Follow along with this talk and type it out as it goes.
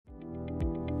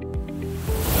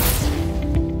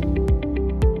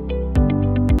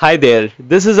Hi there,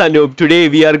 this is Anup. Today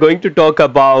we are going to talk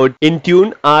about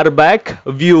Intune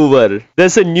RBAC Viewer.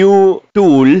 There's a new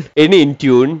tool in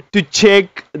Intune to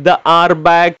check the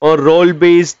RBAC or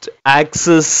role-based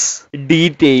access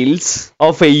details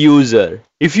of a user.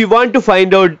 If you want to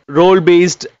find out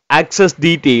role-based access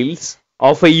details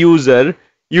of a user,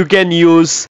 you can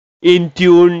use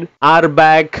Intune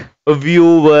RBAC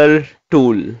Viewer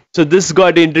tool. So this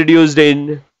got introduced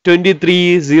in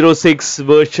 2306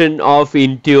 version of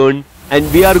Intune,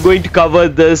 and we are going to cover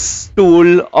this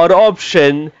tool or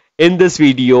option in this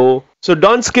video. So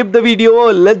don't skip the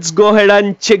video. Let's go ahead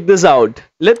and check this out.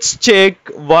 Let's check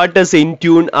what is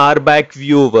Intune RBAC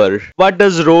Viewer. What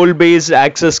does role-based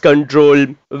access control?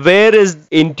 Where is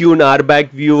Intune RBAC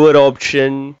Viewer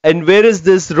option? And where is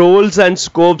this roles and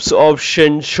scopes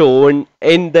option shown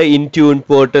in the Intune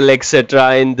portal,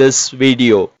 etc. in this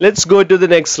video? Let's go to the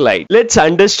next slide. Let's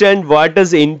understand what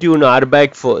is Intune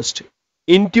RBAC first.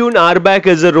 Intune RBAC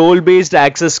is a role-based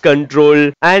access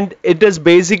control, and it is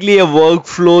basically a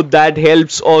workflow that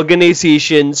helps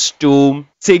organizations to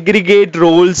segregate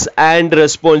roles and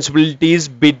responsibilities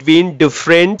between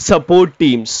different support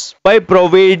teams by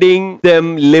providing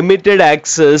them limited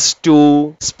access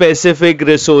to specific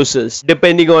resources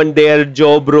depending on their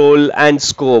job role and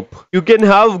scope. You can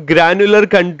have granular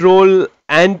control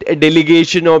and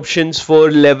delegation options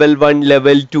for level 1,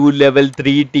 level 2, level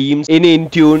 3 teams in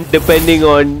Intune depending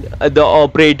on the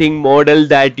operating model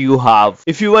that you have.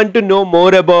 If you want to know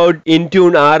more about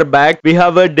Intune RBAC, we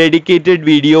have a dedicated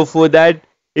video for that.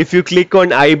 If you click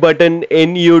on I button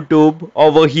in YouTube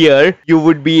over here, you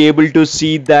would be able to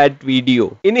see that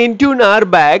video. In Intune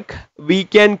RBAC, we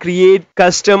can create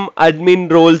custom admin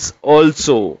roles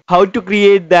also. How to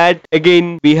create that?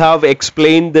 Again, we have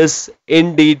explained this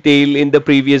in detail in the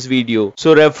previous video.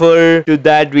 So refer to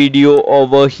that video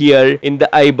over here in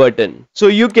the I button. So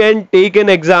you can take an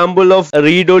example of a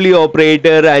read-only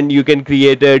operator and you can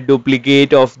create a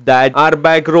duplicate of that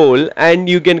RBAC role and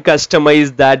you can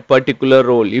customize that particular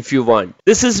role if you want.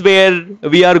 This is where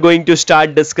we are going to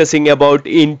start discussing about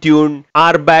Intune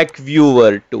RBAC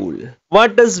Viewer tool.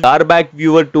 What is RBAC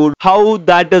Viewer tool? How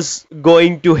that is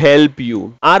going to help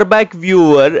you? RBAC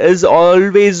Viewer is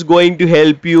always going to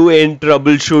help you in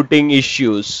troubleshooting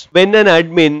issues. When an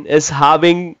admin is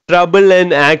having trouble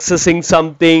in accessing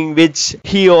something which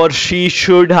he or she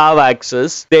should have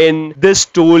access, then this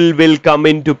tool will come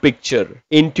into picture.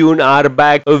 Intune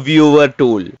RBAC Viewer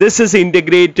tool. This is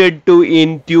integrated to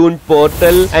Intune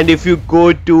portal, and if you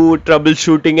go to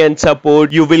troubleshooting and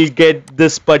support, you will get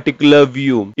this particular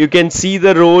view. You can see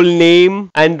the role name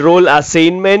and role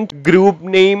assignment, group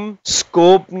name,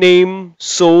 scope name,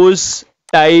 source,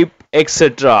 type,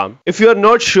 etc. If you are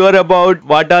not sure about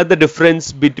what are the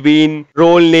difference between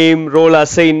role name, role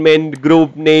assignment,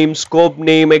 group name, scope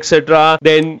name, etc.,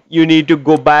 then you need to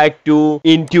go back to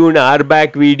Intune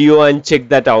RBAC video and check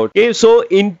that out. Okay, so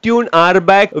Intune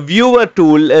RBAC Viewer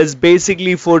tool is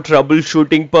basically for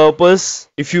troubleshooting purpose.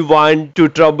 If you want to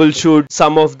troubleshoot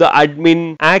some of the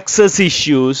admin access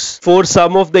issues for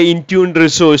some of the Intune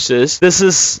resources, this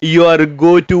is your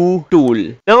go-to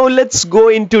tool. Now let's go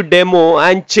into demo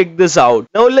and check this out.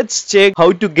 Now let's check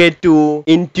how to get to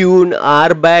Intune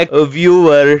RBAC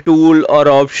Viewer tool or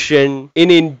option in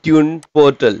Intune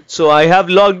portal. So I have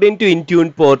logged into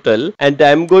Intune portal and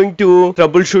I'm going to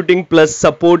troubleshooting plus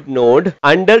support node.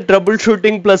 Under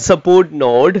troubleshooting plus support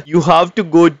node, you have to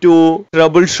go to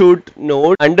troubleshoot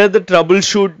node. Under the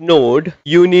troubleshoot node,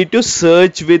 you need to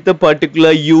search with a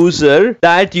particular user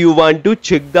that you want to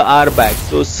check the RBAC.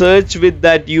 So search with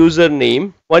that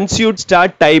username. Once you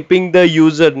start typing the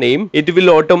username, it will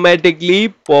automatically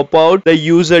pop out the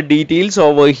user details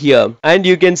over here, and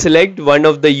you can select one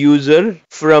of the user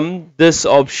from this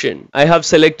option. I have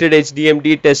selected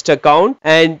HDMD test account,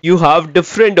 and you have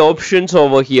different options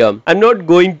over here. I'm not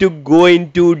going to go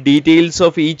into details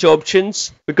of each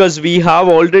options because we have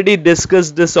already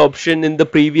discussed this option in the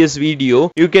previous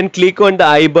video. You can click on the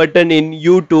I button in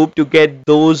YouTube to get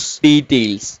those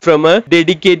details from a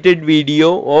dedicated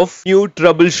video of new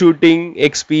troubleshooting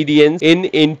experience in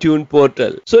Intune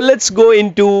portal. So let's go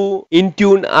into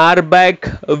Intune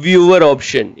RBAC Viewer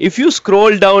option. If you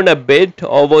scroll down a bit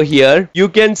over here, you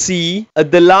can see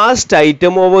the last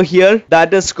item over here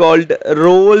that is called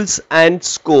roles and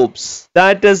scopes.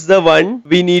 That is the one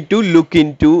we need to look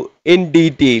into in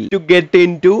detail to get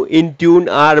into Intune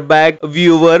RBAC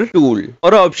Viewer tool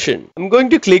or option. I'm going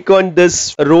to click on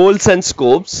this roles and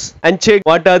scopes and check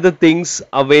what are the things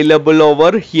available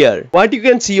over here. What you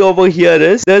can see over here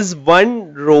is there's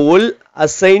one role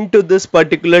assigned to this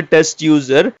particular test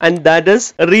user, and that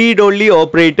is read-only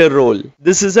operator role.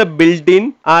 This is a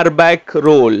built-in RBAC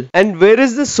role. And where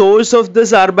is the source of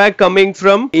this RBAC coming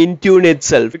from? Intune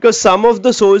itself, because some of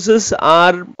the sources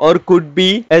are or could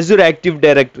be Azure Active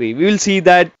Directory. We will see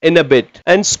that in a bit.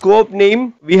 And scope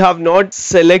name, we have not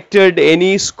selected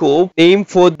any scope name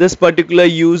for this particular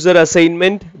user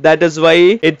assignment. That is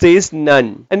why it says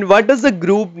none. And what is the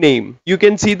group name? You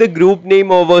can see the group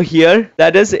name over here,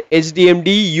 that is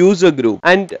HDMD user group.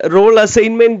 And role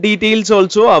assignment details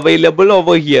also available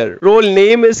over here. Role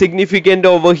name is significant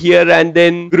over here, and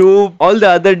then group, all the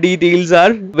other details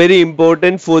are very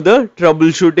important for the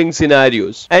troubleshooting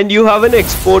scenarios. And you have an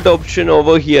export option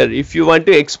over here if you want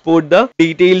to export the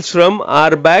details from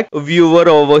RBAC viewer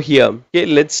over here. Okay,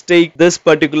 let's take this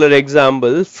particular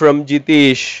example from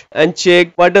Jitesh and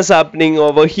check what is happening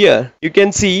over here. You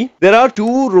can see there are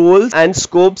two roles and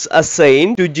scopes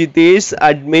assigned to Jitesh's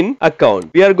admin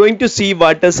account. We are going to see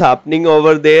what is happening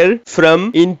over there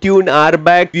from Intune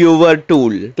RBAC Viewer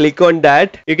tool. Click on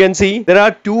that. You can see there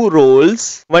are two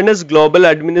roles. One is global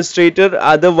administrator,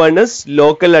 other one is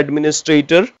local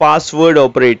administrator password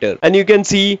operator. And you can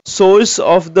see source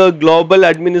of the global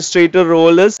administrator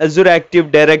role is Azure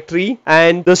Active Directory,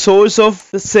 and the source of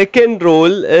the second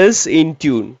role is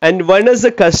Intune. And one is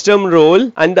a custom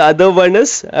role and the other one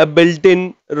is a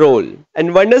built-in role.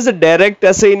 And one is a direct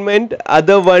assignment,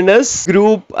 other one is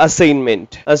group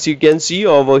assignment, as you can see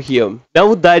over here.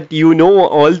 Now that you know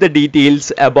all the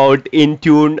details about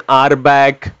Intune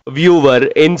RBAC Viewer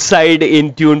inside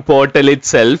Intune portal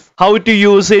itself, how to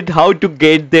use it, how to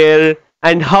get there,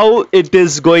 and how it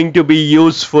is going to be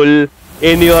useful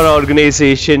in your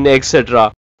organization,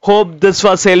 etc. Hope this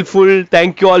was helpful.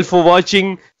 Thank you all for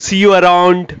watching. See you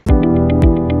around.